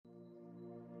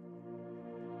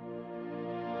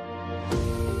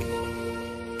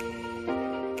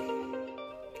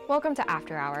Welcome to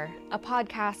After Hour, a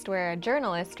podcast where a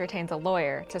journalist retains a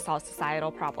lawyer to solve societal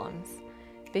problems.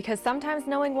 Because sometimes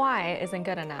knowing why isn't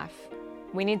good enough.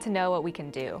 We need to know what we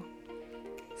can do.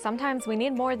 Sometimes we need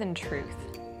more than truth.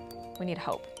 We need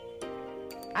hope.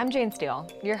 I'm Jane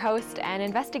Steele, your host and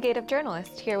investigative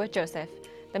journalist here with Joseph,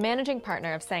 the managing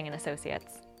partner of Sang &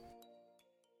 Associates.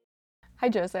 Hi,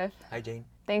 Joseph. Hi, Jane.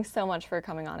 Thanks so much for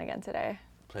coming on again today.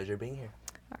 Pleasure being here.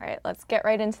 All right, let's get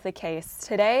right into the case.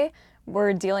 Today,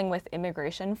 we're dealing with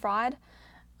immigration fraud.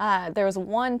 There was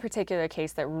one particular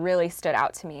case that really stood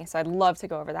out to me, so I'd love to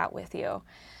go over that with you.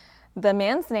 The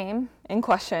man's name in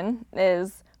question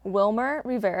is Wilmer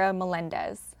Rivera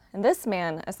Melendez. And this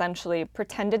man essentially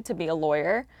pretended to be a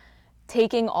lawyer,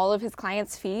 taking all of his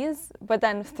clients' fees, but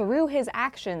then through his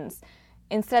actions,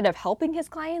 instead of helping his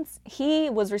clients, he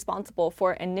was responsible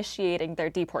for initiating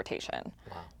their deportation.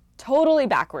 Wow. Totally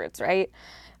backwards, right?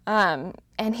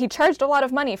 And he charged a lot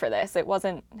of money for this. It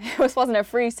wasn't a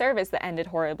free service that ended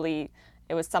horribly.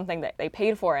 It was something that they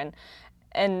paid for.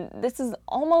 And this is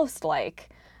almost like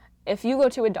if you go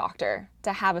to a doctor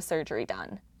to have a surgery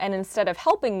done, and instead of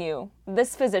helping you,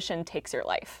 this physician takes your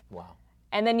life. Wow.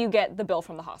 And then you get the bill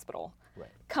from the hospital. Right.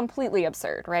 Completely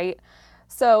absurd, right?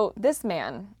 So this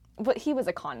man, he was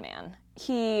a con man.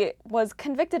 He was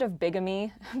convicted of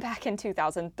bigamy back in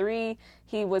 2003.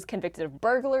 He was convicted of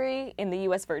burglary in the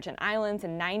U.S. Virgin Islands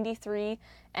in 93.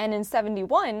 And in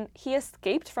 71, he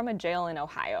escaped from a jail in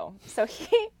Ohio. So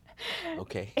he...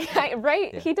 Okay.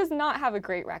 Right? Yeah. He does not have a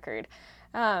great record.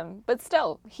 But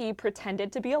still, he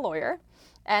pretended to be a lawyer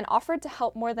and offered to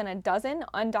help more than a dozen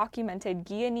undocumented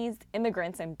Guyanese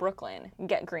immigrants in Brooklyn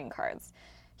get green cards.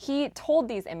 He told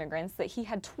these immigrants that he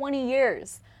had 20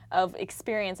 years of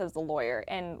experience as a lawyer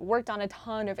and worked on a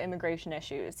ton of immigration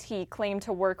issues. He claimed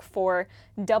to work for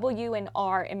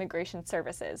W&R Immigration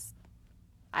Services.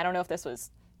 I don't know if this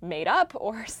was made up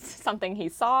or something he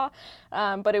saw,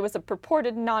 but it was a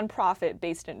purported nonprofit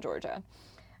based in Georgia.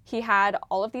 He had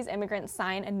all of these immigrants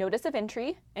sign a notice of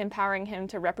entry, empowering him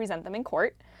to represent them in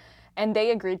court, and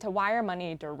they agreed to wire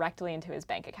money directly into his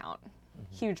bank account.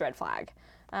 Mm-hmm. Huge red flag.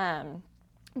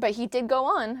 But he did go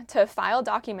on to file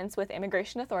documents with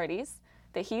immigration authorities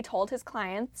that he told his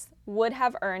clients would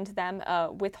have earned them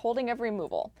a withholding of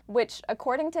removal, which,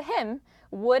 according to him,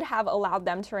 would have allowed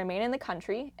them to remain in the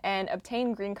country and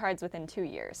obtain green cards within 2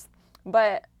 years.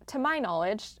 But to my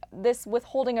knowledge, this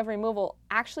withholding of removal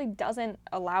actually doesn't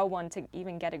allow one to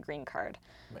even get a green card.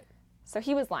 Right. So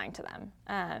he was lying to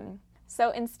them.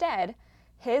 So instead,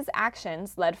 his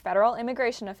actions led federal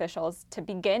immigration officials to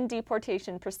begin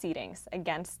deportation proceedings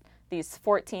against these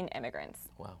 14 immigrants.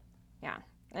 Wow. Yeah.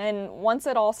 And once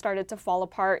it all started to fall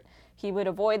apart, he would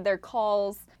avoid their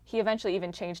calls. He eventually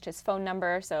even changed his phone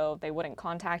number so they wouldn't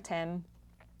contact him.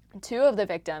 2 of the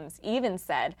victims even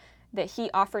said that he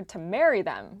offered to marry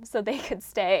them so they could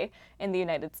stay in the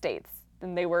United States.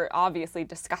 And they were obviously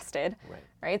disgusted.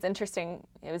 Right? It's interesting.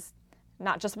 It was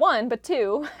not just 1, but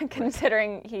 2,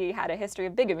 considering he had a history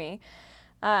of bigamy.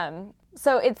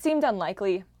 So it seemed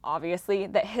unlikely, obviously,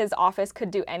 that his office could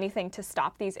do anything to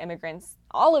stop these immigrants,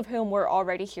 all of whom were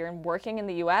already here and working in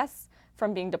the U.S.,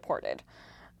 from being deported.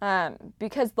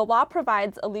 Because the law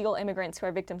provides illegal immigrants who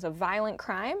are victims of violent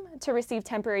crime to receive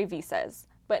temporary visas,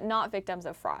 but not victims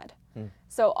of fraud.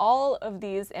 So all of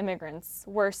these immigrants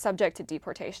were subject to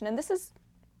deportation. And this is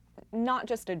not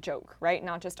just a joke, right?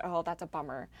 Not just, oh, that's a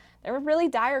bummer. There were really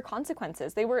dire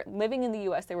consequences. They were living in the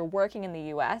U.S. They were working in the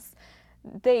U.S.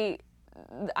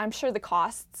 I'm sure the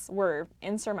costs were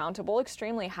insurmountable,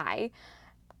 extremely high.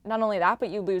 Not only that, but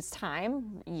you lose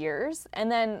time, years.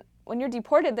 And then when you're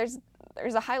deported, there's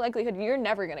a high likelihood you're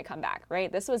never going to come back,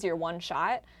 right? This was your one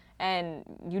shot, and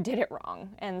you did it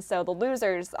wrong. And so the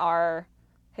losers are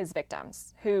his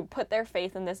victims, who put their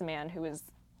faith in this man who was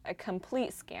a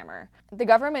complete scammer. The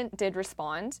government did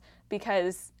respond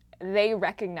because they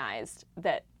recognized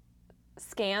that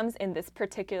scams in this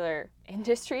particular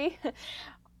industry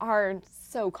are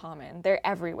so common. They're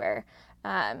everywhere.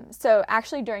 So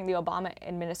actually during the Obama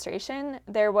administration,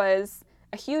 there was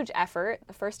a huge effort,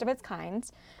 the first of its kind,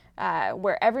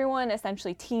 where everyone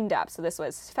essentially teamed up. So this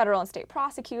was federal and state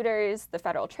prosecutors, the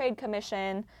Federal Trade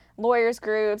Commission, lawyers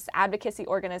groups, advocacy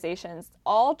organizations,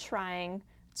 all trying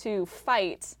to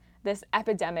fight this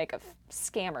epidemic of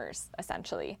scammers,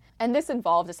 essentially. And this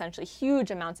involved essentially huge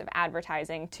amounts of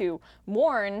advertising to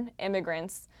warn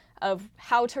immigrants of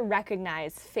how to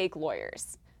recognize fake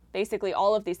lawyers. Basically,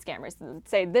 all of these scammers would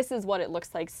say, this is what it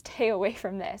looks like, stay away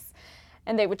from this.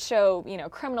 And they would show,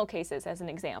 criminal cases as an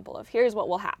example of here's what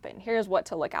will happen, here's what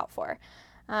to look out for.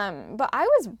 But I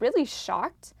was really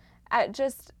shocked at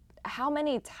just how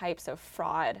many types of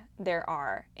fraud there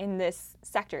are in this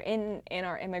sector, in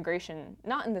our immigration,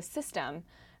 not in the system,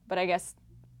 but I guess,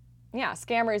 yeah,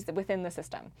 scammers within the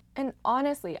system. And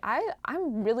honestly,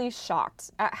 I'm really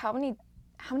shocked at how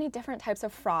many different types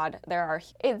of fraud there are.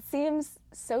 It seems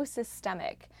so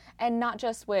systemic, and not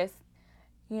just with,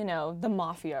 the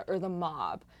mafia or the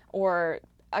mob or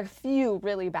a few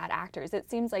really bad actors. It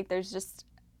seems like it's just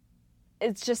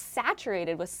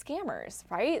saturated with scammers,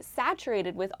 right?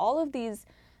 Saturated with all of these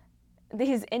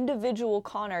individual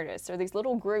con artists, or these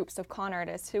little groups of con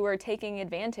artists who are taking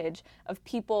advantage of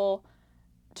people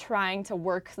trying to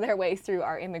work their way through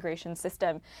our immigration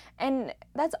system. And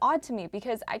that's odd to me,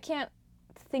 because I can't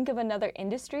think of another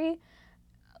industry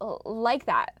like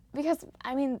that. Because,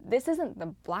 this isn't the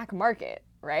black market,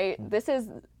 right? This is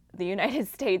the United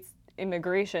States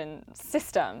immigration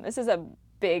system. This is a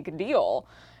big deal.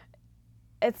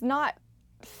 It's not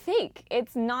fake.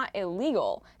 It's not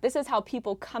illegal. This is how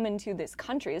people come into this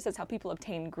country. This is how people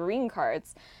obtain green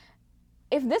cards.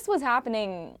 If this was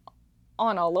happening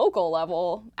on a local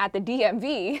level at the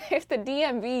DMV, if the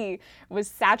DMV was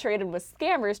saturated with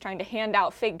scammers trying to hand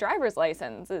out fake driver's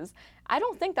licenses, I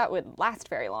don't think that would last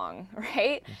very long,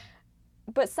 right?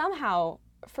 But somehow,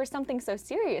 for something so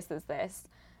serious as this,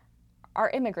 our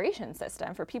immigration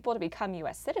system, for people to become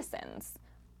U.S. citizens,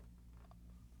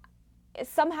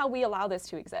 somehow we allow this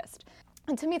to exist.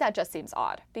 And to me, that just seems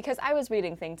odd, because I was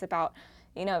reading things about,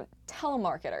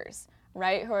 telemarketers,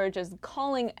 right, who are just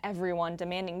calling everyone,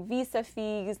 demanding visa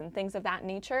fees and things of that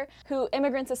nature, who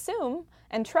immigrants assume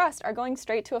and trust are going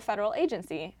straight to a federal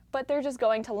agency, but they're just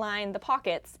going to line the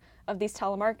pockets of these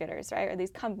telemarketers, right, or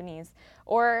these companies,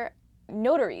 or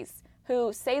notaries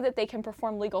who say that they can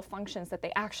perform legal functions that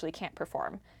they actually can't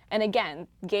perform, and again,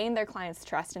 gain their clients'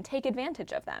 trust and take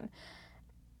advantage of them.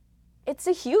 It's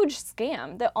a huge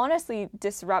scam that honestly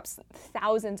disrupts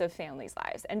thousands of families'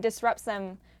 lives, and disrupts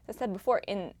them, as I said before,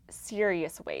 in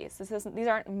serious ways. These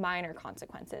aren't minor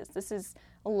consequences. This is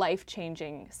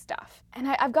life-changing stuff. And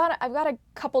I've got a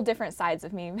couple different sides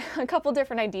of me, a couple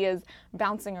different ideas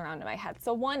bouncing around in my head.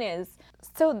 So one is,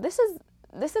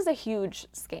 this is a huge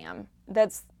scam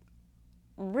that's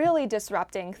really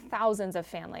disrupting thousands of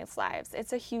families' lives.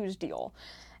 It's a huge deal.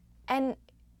 And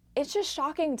it's just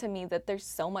shocking to me that there's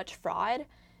so much fraud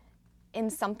in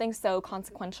something so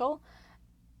consequential.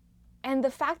 And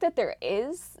the fact that there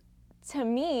is, to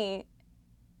me,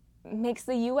 makes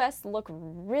the U.S. look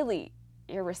really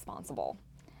irresponsible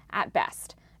at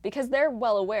best, because they're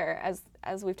well aware,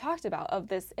 as we've talked about, of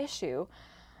this issue.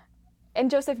 And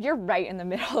Joseph, you're right in the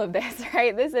middle of this,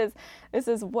 right? This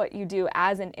is what you do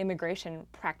as an immigration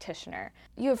practitioner.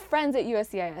 You have friends at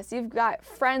USCIS. You've got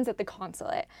friends at the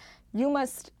consulate. You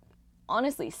must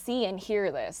honestly see and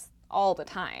hear this all the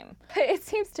time. It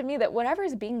seems to me that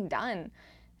whatever's being done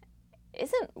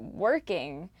isn't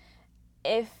working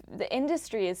if the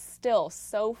industry is still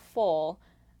so full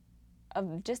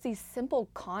of just these simple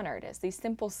con artists, these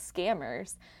simple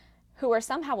scammers who are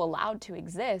somehow allowed to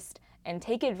exist and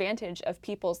take advantage of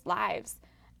people's lives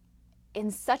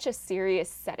in such a serious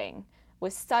setting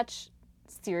with such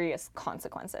serious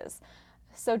consequences.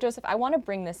 So Joseph, I want to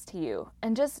bring this to you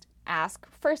and just ask,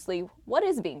 firstly, what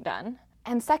is being done?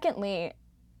 And secondly,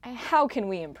 how can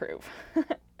we improve?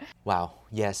 Wow.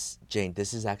 Yes, Jane,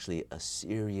 this is actually a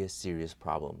serious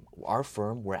problem. Our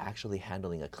firm, we're actually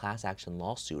handling a class action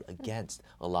lawsuit against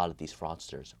a lot of these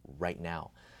fraudsters right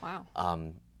now.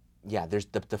 Wow. Yeah, there's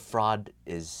the fraud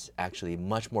is actually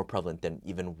much more prevalent than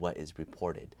even what is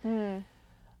reported.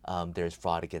 There's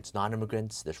fraud against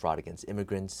non-immigrants, there's fraud against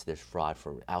immigrants, there's fraud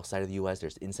from outside of the U.S.,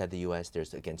 there's inside the U.S.,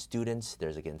 there's against students,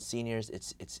 there's against seniors.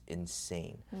 It's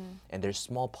insane. And there's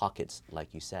small pockets,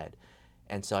 like you said.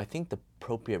 And so I think the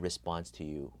appropriate response to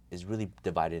you is really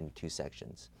divided into two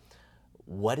sections.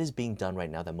 What is being done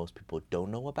right now that most people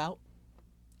don't know about,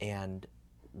 and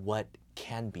what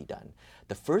can be done?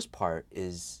 The first part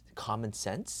is common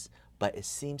sense, but it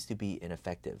seems to be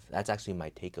ineffective. That's actually my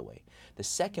takeaway. The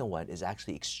second one is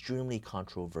actually extremely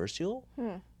controversial,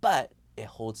 but it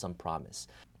holds some promise.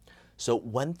 So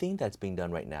one thing that's being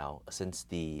done right now since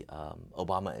the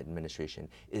Obama administration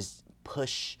is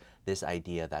push this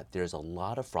idea that there's a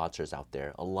lot of fraudsters out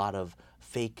there, a lot of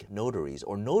fake notaries,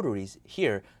 or notaries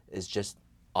here is just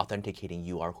authenticating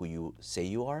you are who you say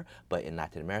you are, but in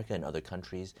Latin America and other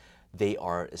countries, they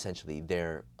are essentially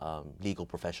their legal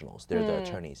professionals, they're the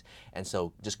attorneys. And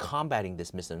so just combating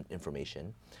this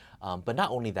misinformation, but not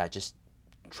only that, just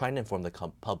trying to inform the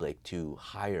public to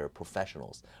hire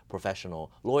professionals,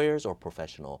 professional lawyers or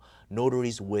professional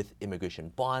notaries with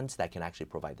immigration bonds that can actually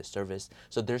provide the service.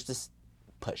 So there's this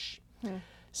push.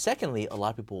 Secondly, a lot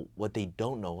of people, what they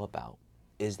don't know about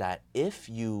is that if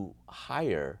you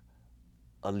hire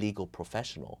a legal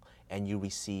professional and you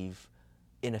receive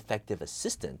ineffective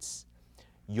assistance,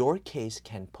 your case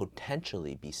can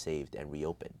potentially be saved and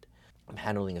reopened. I'm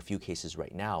handling a few cases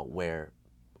right now where,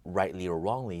 rightly or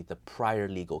wrongly, the prior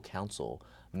legal counsel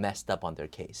messed up on their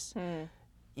case.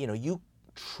 You know, you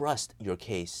trust your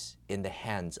case in the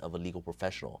hands of a legal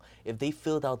professional. If they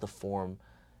filled out the form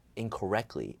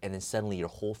incorrectly and then suddenly your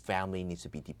whole family needs to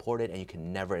be deported and you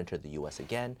can never enter the US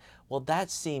again, well, that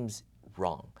seems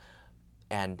wrong.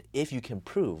 And if you can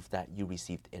prove that you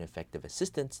received ineffective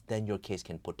assistance, then your case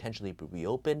can potentially be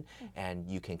reopened and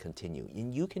you can continue.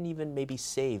 And you can even maybe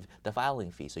save the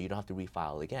filing fee so you don't have to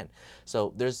refile again.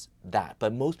 So there's that.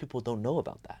 But most people don't know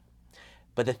about that.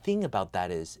 But the thing about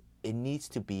that is it needs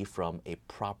to be from a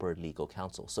proper legal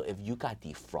counsel. So if you got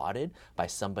defrauded by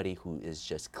somebody who is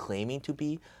just claiming to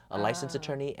be a licensed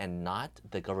attorney and not,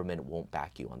 the government won't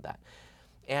back you on that.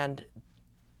 And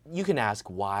you can ask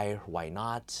why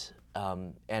not?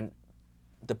 And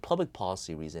the public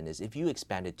policy reason is if you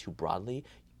expand it too broadly,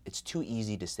 it's too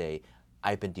easy to say,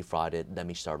 I've been defrauded, let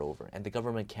me start over. And the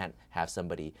government can't have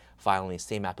somebody filing the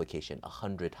same application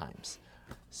 100 times.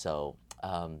 So,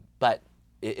 but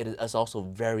it is also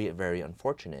very, very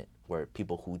unfortunate where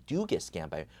people who do get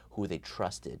scammed by who they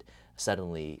trusted,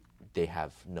 suddenly they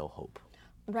have no hope.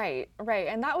 Right.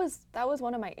 And that was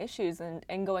one of my issues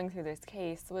in going through this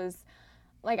case was,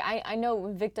 like, I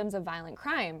know victims of violent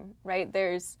crime, right?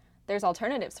 There's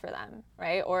alternatives for them,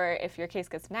 right? Or if your case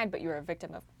gets denied but you're a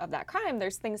victim of that crime,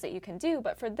 there's things that you can do.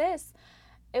 But for this,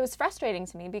 it was frustrating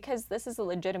to me because this is a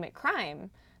legitimate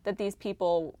crime that these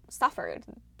people suffered.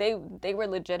 They were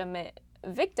legitimate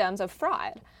victims of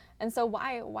fraud. And so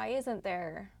why isn't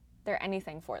there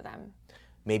anything for them?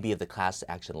 Maybe if the class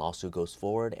action lawsuit goes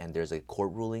forward and there's a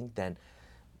court ruling, then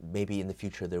maybe in the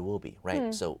future there will be,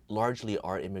 right? So largely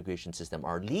our immigration system,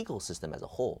 our legal system as a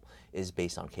whole is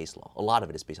based on case law. A lot of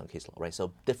it is based on case law, right?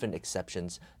 So different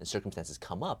exceptions and circumstances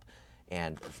come up.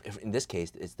 And if in this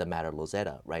case, it's the matter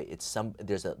Lozada, right?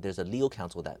 There's a legal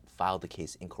counsel that filed the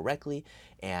case incorrectly,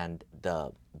 and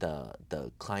the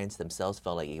clients themselves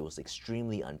felt like it was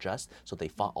extremely unjust, so they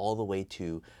fought all the way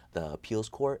to the appeals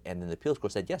court, and then the appeals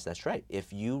court said, yes, that's right.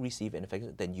 If you receive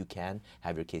ineffective, then you can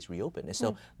have your case reopened. And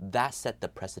so that set the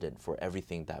precedent for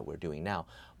everything that we're doing now.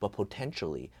 But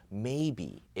potentially,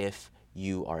 maybe if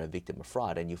you are a victim of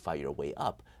fraud and you fight your way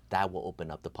up, that will open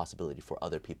up the possibility for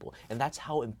other people. And that's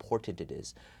how important it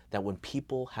is that when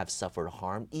people have suffered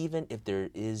harm, even if there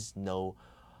is no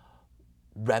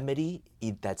remedy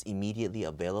that's immediately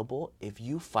available, if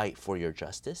you fight for your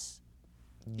justice,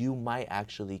 you might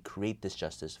actually create this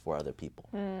justice for other people.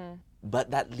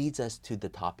 But that leads us to the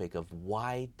topic of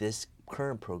why this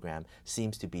current program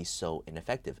seems to be so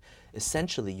ineffective.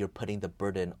 Essentially, you're putting the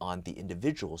burden on the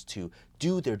individuals to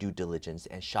do their due diligence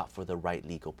and shop for the right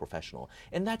legal professional.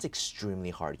 And that's extremely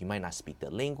hard. You might not speak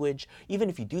the language. Even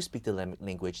if you do speak the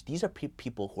language, these are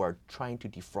people who are trying to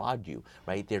defraud you,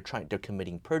 right? They're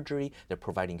committing perjury, they're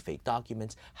providing fake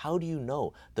documents. How do you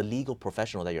know the legal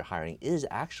professional that you're hiring is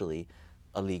actually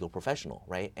a legal professional,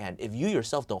 right? And if you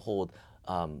yourself don't hold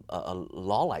a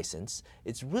law license,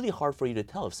 it's really hard for you to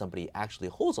tell if somebody actually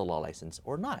holds a law license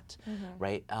or not,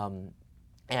 right?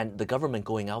 And the government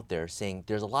going out there saying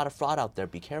there's a lot of fraud out there,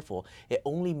 be careful, it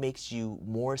only makes you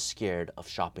more scared of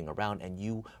shopping around, and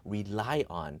you rely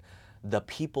on the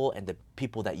people and the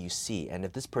people that you see. And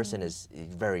if this person is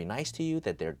very nice to you,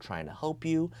 that they're trying to help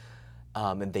you,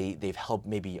 and they've helped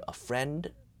maybe a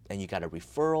friend, and you got a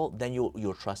referral, then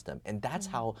you'll trust them. And that's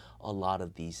how a lot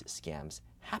of these scams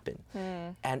happen.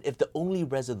 And if the only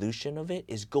resolution of it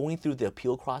is going through the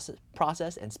appeal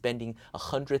process and spending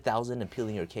 $100,000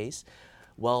 appealing your case,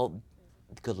 well,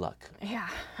 good luck. Yeah.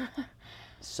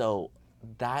 So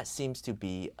that seems to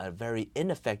be a very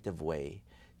ineffective way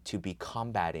to be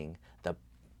combating the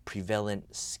prevalent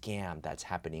scam that's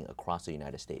happening across the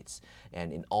United States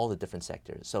and in all the different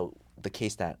sectors. So the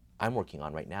case that I'm working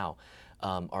on right now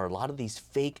are a lot of these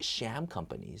fake sham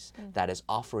companies that is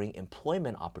offering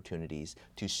employment opportunities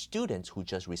to students who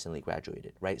just recently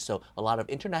graduated, right? So a lot of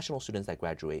international students that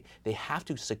graduate, they have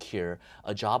to secure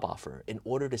a job offer in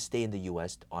order to stay in the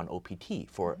U.S. on OPT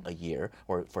for a year,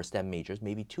 or for STEM majors,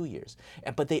 maybe 2 years.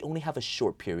 But they only have a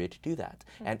short period to do that.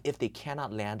 And if they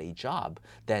cannot land a job,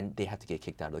 then they have to get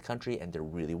kicked out of the country, and they're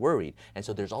really worried. And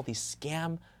so there's all these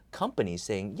scam companies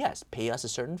saying, yes, pay us a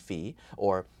certain fee,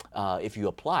 or if you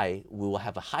apply, we will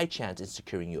have a high chance in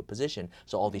securing you a position.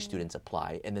 So all these students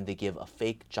apply, and then they give a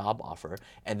fake job offer,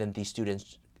 and then these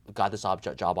students got this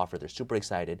job offer, they're super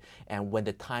excited. And when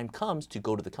the time comes to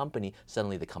go to the company,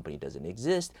 suddenly the company doesn't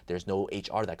exist. There's no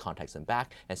HR that contacts them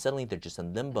back. And suddenly they're just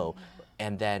in limbo.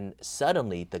 And then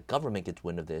suddenly the government gets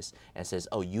wind of this and says,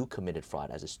 oh, you committed fraud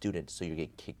as a student, so you're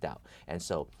getting kicked out. And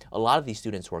so a lot of these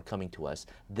students who are coming to us,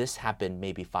 this happened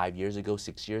maybe 5 years ago,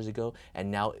 6 years ago.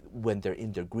 And now when they're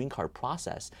in their green card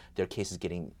process, their case is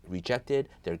getting rejected.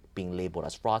 They're being labeled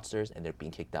as fraudsters and they're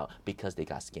being kicked out because they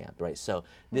got scammed, right? So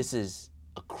this is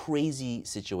a crazy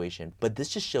situation, but this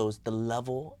just shows the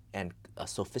level and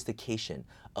sophistication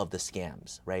of the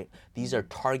scams, right? These are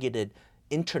targeted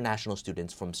international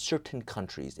students from certain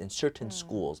countries in certain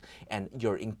schools, and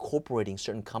you're incorporating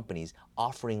certain companies,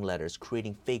 offering letters,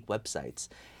 creating fake websites.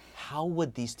 How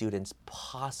would these students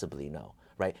possibly know,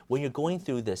 right? When you're going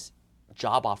through this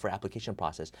job offer application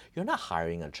process, you're not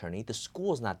hiring an attorney. The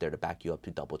school is not there to back you up to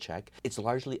double check. It's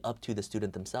largely up to the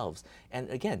student themselves. And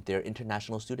again, they're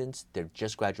international students. They're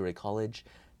just graduated college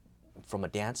from a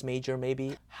dance major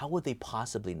maybe. How would they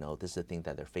possibly know this is the thing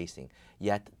that they're facing?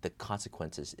 Yet the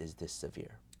consequences is this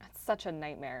severe. That's such a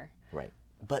nightmare. Right.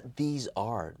 But these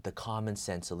are the common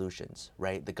sense solutions,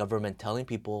 right? The government telling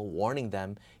people, warning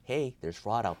them, hey, there's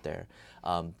fraud out there.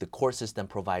 The court system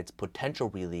provides potential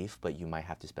relief, but you might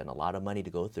have to spend a lot of money to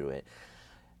go through it.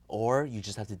 Or you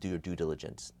just have to do your due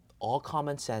diligence. All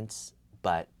common sense,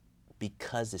 but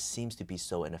because it seems to be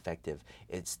so ineffective,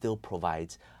 it still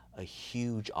provides a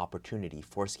huge opportunity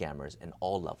for scammers in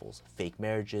all levels. Fake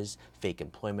marriages, fake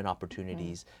employment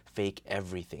opportunities, fake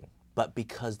everything. But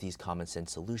because these common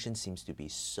sense solutions seems to be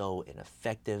so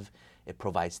ineffective, it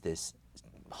provides this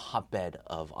hotbed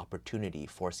of opportunity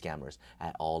for scammers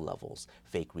at all levels.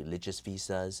 Fake religious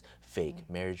visas, fake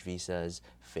marriage visas,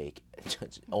 fake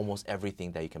almost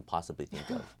everything that you can possibly think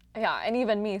of. Yeah, and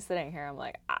even me sitting here, I'm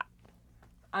like,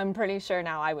 I'm pretty sure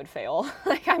now I would fail.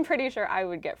 Like, I'm pretty sure I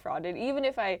would get frauded. Even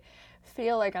if I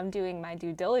feel like I'm doing my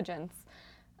due diligence,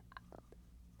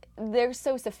 they're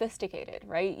so sophisticated,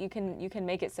 right? You can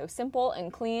make it so simple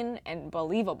and clean and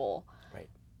believable. Right.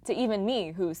 To even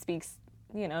me, who speaks,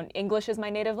 English is my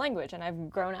native language and I've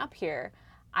grown up here,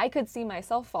 I could see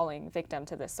myself falling victim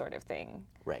to this sort of thing.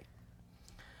 Right.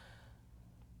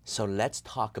 So let's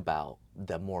talk about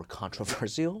the more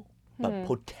controversial but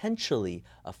potentially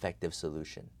effective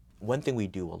solution. One thing we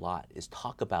do a lot is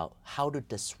talk about how to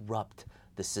disrupt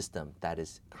the system that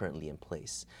is currently in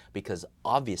place, because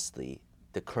obviously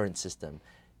the current system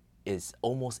is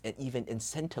almost even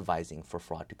incentivizing for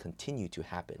fraud to continue to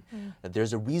happen.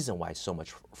 There's a reason why so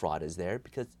much fraud is there,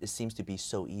 because it seems to be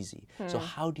so easy. So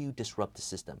how do you disrupt the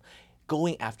system?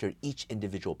 Going after each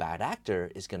individual bad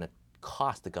actor is going to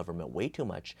cost the government way too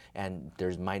much, and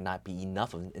there might not be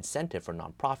enough of an incentive for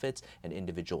nonprofits and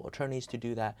individual attorneys to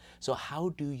do that. So how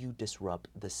do you disrupt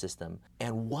the system?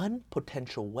 And one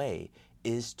potential way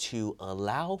is to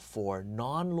allow for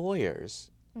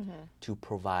non-lawyers to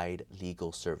provide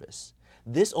legal service.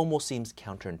 This almost seems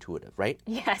counterintuitive, right?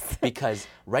 Yes. Because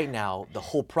right now, the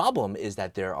whole problem is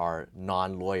that there are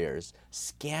non-lawyers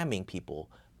scamming people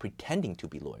pretending to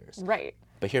be lawyers. Right.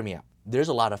 But hear me out. There's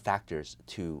a lot of factors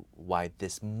to why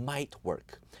this might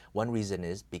work. One reason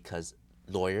is because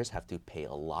lawyers have to pay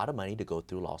a lot of money to go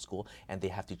through law school, and they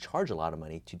have to charge a lot of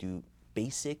money to do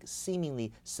basic,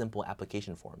 seemingly simple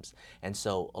application forms. And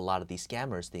so a lot of these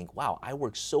scammers think, wow, I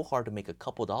worked so hard to make a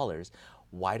couple dollars.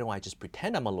 Why don't I just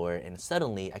pretend I'm a lawyer, and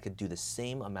suddenly I could do the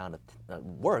same amount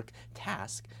of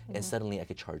task, and suddenly I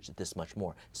could charge this much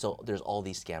more. So there's all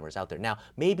these scammers out there. Now,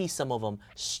 maybe some of them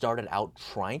started out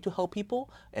trying to help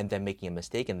people and then making a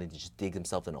mistake, and they just dig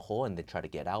themselves in a hole and they try to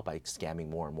get out by scamming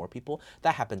more and more people.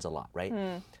 That happens a lot, right?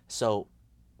 So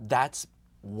that's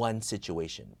one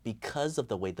situation. Because of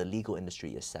the way the legal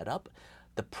industry is set up,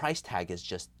 the price tag is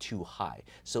just too high.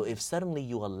 So if suddenly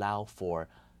you allow for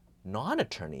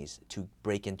non-attorneys to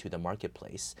break into the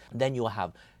marketplace, then you'll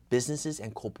have businesses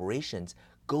and corporations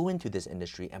go into this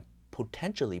industry and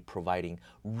potentially providing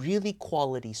really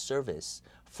quality service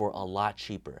for a lot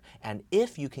cheaper. And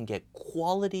if you can get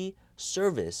quality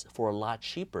service for a lot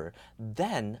cheaper,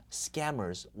 then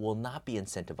scammers will not be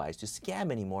incentivized to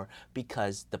scam anymore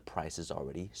because the price is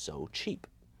already so cheap.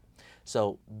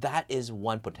 So that is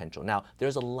one potential. Now,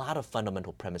 there's a lot of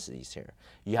fundamental premises here.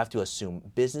 You have to assume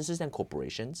businesses and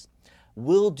corporations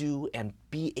will do and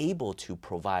be able to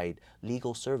provide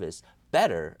legal service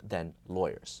better than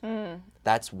lawyers.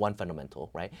 That's one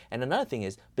fundamental, right? And another thing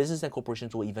is businesses and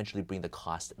corporations will eventually bring the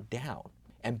cost down.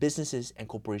 And businesses and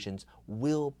corporations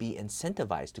will be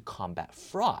incentivized to combat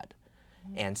fraud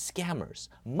and scammers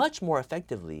much more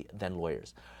effectively than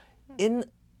lawyers. In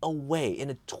a way,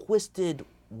 in a twisted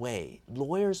way,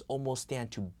 lawyers almost stand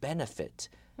to benefit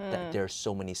that there are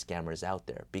so many scammers out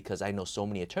there, because I know so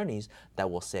many attorneys that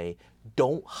will say,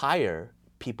 don't hire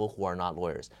people who are not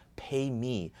lawyers. Pay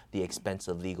me the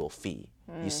expensive legal fee.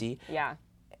 You see? Yeah.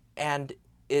 And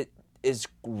it is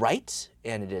right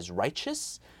and it is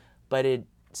righteous, but it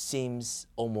seems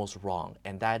almost wrong.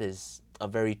 And that is a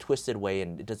very twisted way,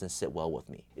 and it doesn't sit well with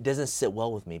me. It doesn't sit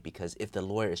well with me because if the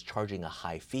lawyer is charging a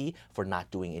high fee for not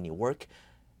doing any work,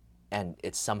 and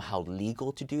it's somehow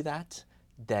legal to do that,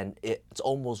 then it's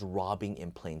almost robbing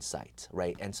in plain sight,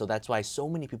 right? And so that's why so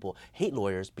many people hate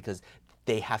lawyers, because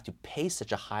they have to pay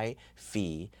such a high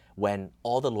fee when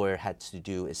all the lawyer had to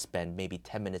do is spend maybe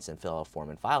 10 minutes and fill out a form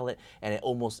and file it. And it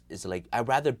almost is like, I'd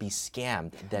rather be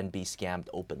scammed than be scammed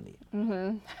openly.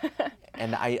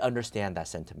 And I understand that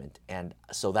sentiment. And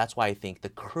so that's why I think the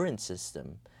current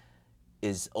system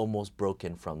is almost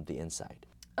broken from the inside.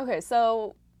 Okay,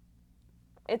 so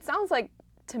it sounds like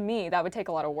to me that would take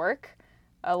a lot of work,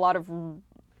 a lot of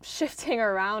shifting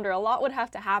around, or a lot would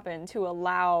have to happen to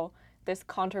allow this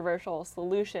controversial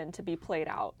solution to be played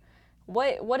out.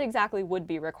 What exactly would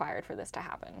be required for this to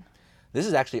happen? This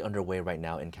is actually underway right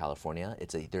now in California.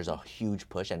 There's a huge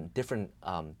push, and different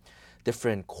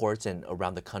courts and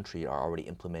around the country are already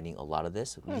implementing a lot of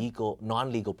this.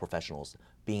 Non-legal professionals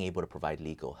being able to provide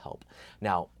legal help.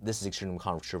 Now, this is extremely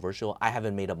controversial. I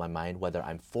haven't made up my mind whether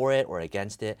I'm for it or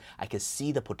against it. I can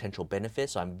see the potential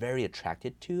benefits, so I'm very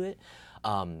attracted to it.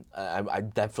 I'm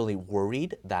definitely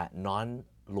worried that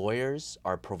lawyers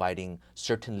are providing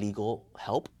certain legal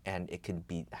help, and it can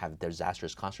have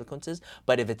disastrous consequences.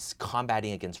 But if it's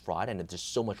combating against fraud, and if there's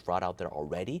so much fraud out there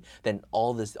already, then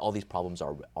all these problems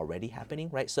are already happening,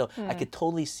 right? So I could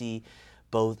totally see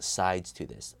both sides to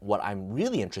this. What I'm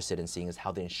really interested in seeing is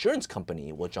how the insurance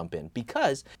company will jump in,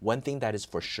 because one thing that is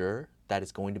for sure that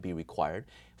is going to be required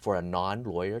for a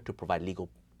non-lawyer to provide legal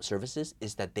services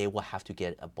is that they will have to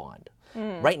get a bond.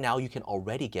 Right now, you can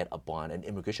already get a bond, an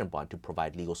immigration bond, to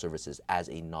provide legal services as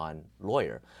a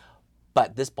non-lawyer.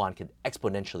 But this bond can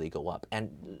exponentially go up.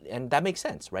 And that makes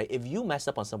sense, right? If you mess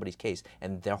up on somebody's case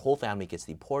and their whole family gets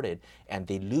deported and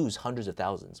they lose hundreds of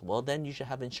thousands, well, then you should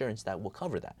have insurance that will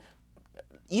cover that.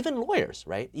 Even lawyers,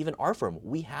 right? Even our firm,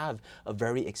 we have a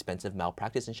very expensive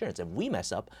malpractice insurance. If we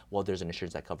mess up, well, there's an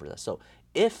insurance that covers us. So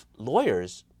if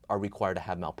lawyers are required to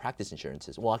have malpractice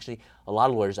insurances. Well, actually, a lot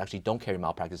of lawyers actually don't carry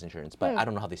malpractice insurance, but I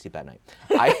don't know how they sleep at night.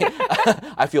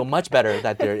 I feel much better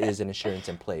that there is an insurance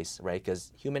in place, right?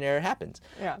 Because human error happens.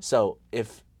 Yeah. So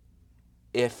if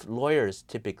lawyers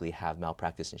typically have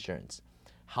malpractice insurance,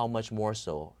 how much more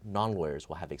so non-lawyers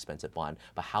will have expensive bond?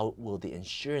 But how will the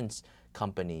insurance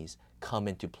companies come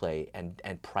into play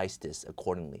and price this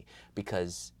accordingly?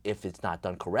 Because if it's not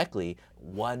done correctly,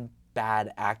 one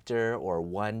bad actor or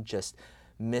one just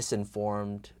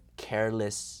misinformed,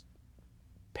 careless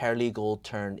paralegal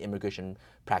turned immigration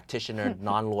practitioner,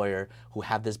 non-lawyer, who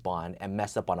have this bond and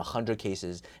mess up on 100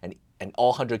 cases, and all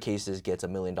 100 cases gets $1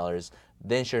 million,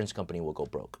 the insurance company will go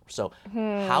broke. So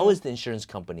how is the insurance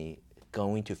company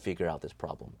going to figure out this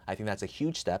problem? I think that's a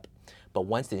huge step. But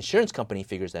once the insurance company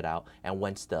figures that out, and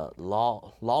once the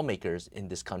lawmakers in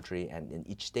this country and in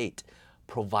each state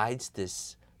provides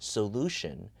this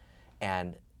solution,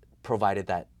 and provided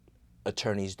that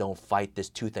attorneys don't fight this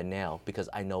tooth and nail, because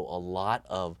I know a lot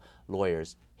of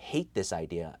lawyers hate this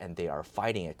idea and they are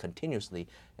fighting it continuously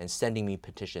and sending me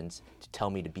petitions to tell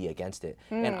me to be against it.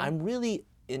 And I'm really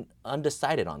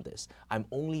undecided on this. I'm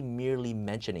only merely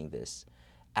mentioning this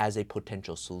as a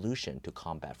potential solution to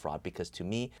combat fraud, because to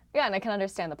me... Yeah, and I can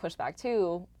understand the pushback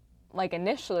too. Like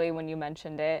initially when you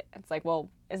mentioned it, it's like, well,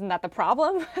 isn't that the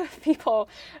problem? People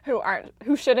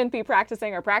who shouldn't be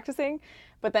practicing are practicing.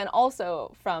 But then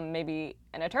also from maybe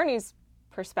an attorney's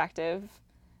perspective,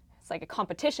 it's like a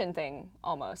competition thing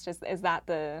almost. Is that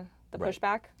the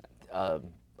pushback?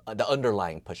 The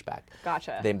underlying pushback.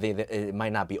 Gotcha. It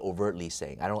might not be overtly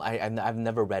saying. I've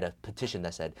never read a petition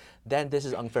that said, then this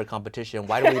is unfair competition.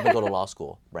 Why do we even go to law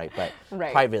school, right? But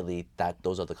privately,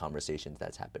 those are the conversations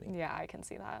that's happening. Yeah, I can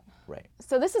see that. Right.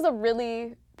 So this is a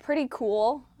really pretty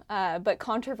cool but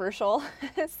controversial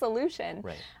solution.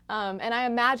 Right. And I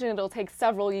imagine it'll take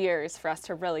several years for us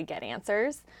to really get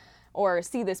answers or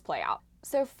see this play out.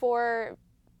 So for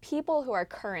people who are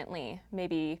currently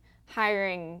maybe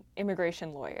hiring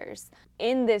immigration lawyers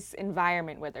in this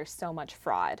environment where there's so much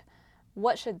fraud,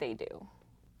 what should they do?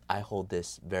 I hold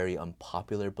this very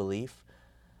unpopular belief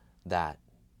that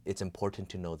it's important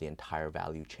to know the entire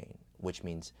value chain, which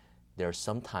means there are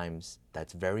some times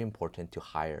that's very important to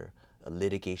hire a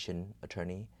litigation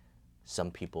attorney.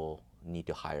 Some people need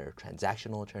to hire a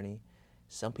transactional attorney.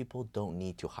 Some people don't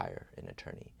need to hire an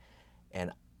attorney.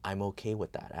 And I'm okay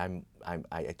with that.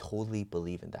 I totally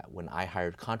believe in that. When I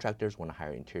hire contractors, when I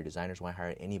hire interior designers, when I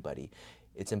hire anybody,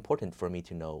 it's important for me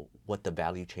to know what the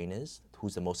value chain is,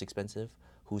 who's the most expensive,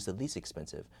 who's the least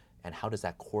expensive, and how does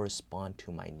that correspond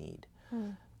to my need.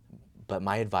 But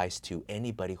my advice to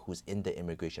anybody who's in the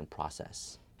immigration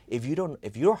process, if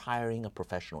you're hiring a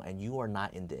professional and you are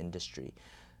not in the industry,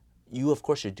 you of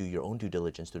course should do your own due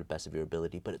diligence to the best of your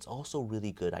ability, but it's also a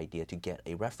really good idea to get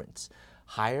a reference.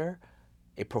 Hire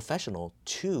a professional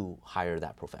to hire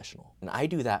that professional. And I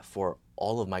do that for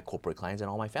all of my corporate clients and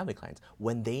all my family clients.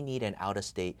 When they need an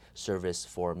out-of-state service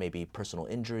for maybe personal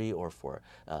injury or for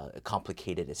a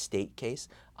complicated estate case,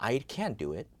 I can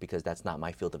do it because that's not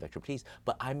my field of expertise,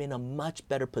 but I'm in a much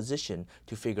better position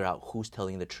to figure out who's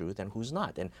telling the truth and who's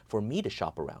not, and for me to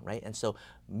shop around, right? And so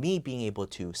me being able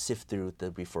to sift through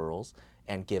the referrals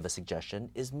and give a suggestion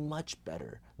is much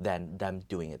better than them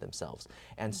doing it themselves.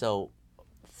 And so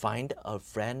find a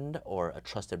friend or a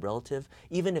trusted relative,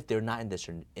 even if they're not in this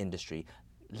industry,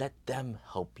 let them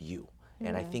help you.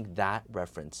 And I think that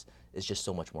reference is just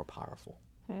so much more powerful.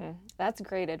 That's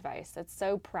great advice. It's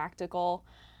so practical,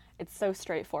 it's so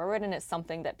straightforward, and it's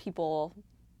something that people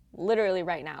literally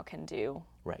right now can do.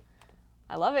 Right.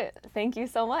 I love it. Thank you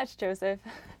so much, Joseph.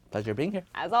 Pleasure being here.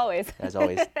 As always. As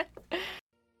always.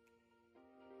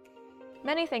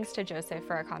 Many thanks to Joseph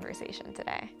for our conversation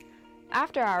today.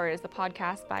 After Hour is a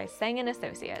podcast by Tseng &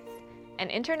 Associates, an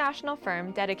international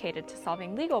firm dedicated to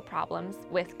solving legal problems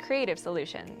with creative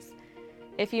solutions.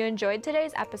 If you enjoyed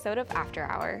today's episode of After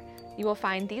Hour, you will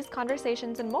find these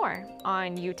conversations and more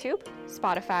on YouTube,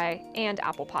 Spotify, and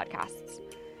Apple Podcasts.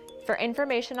 For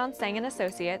information on Tseng &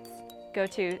 Associates, go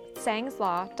to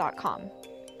tsengslaw.com.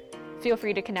 Feel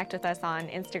free to connect with us on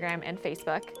Instagram and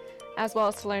Facebook, as well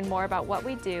as to learn more about what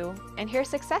we do and hear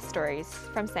success stories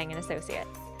from Tseng & Associates.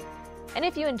 And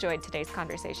if you enjoyed today's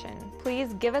conversation,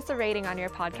 please give us a rating on your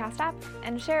podcast app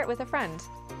and share it with a friend.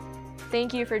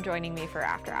 Thank you for joining me for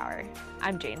After Hour.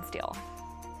 I'm Jane Steele.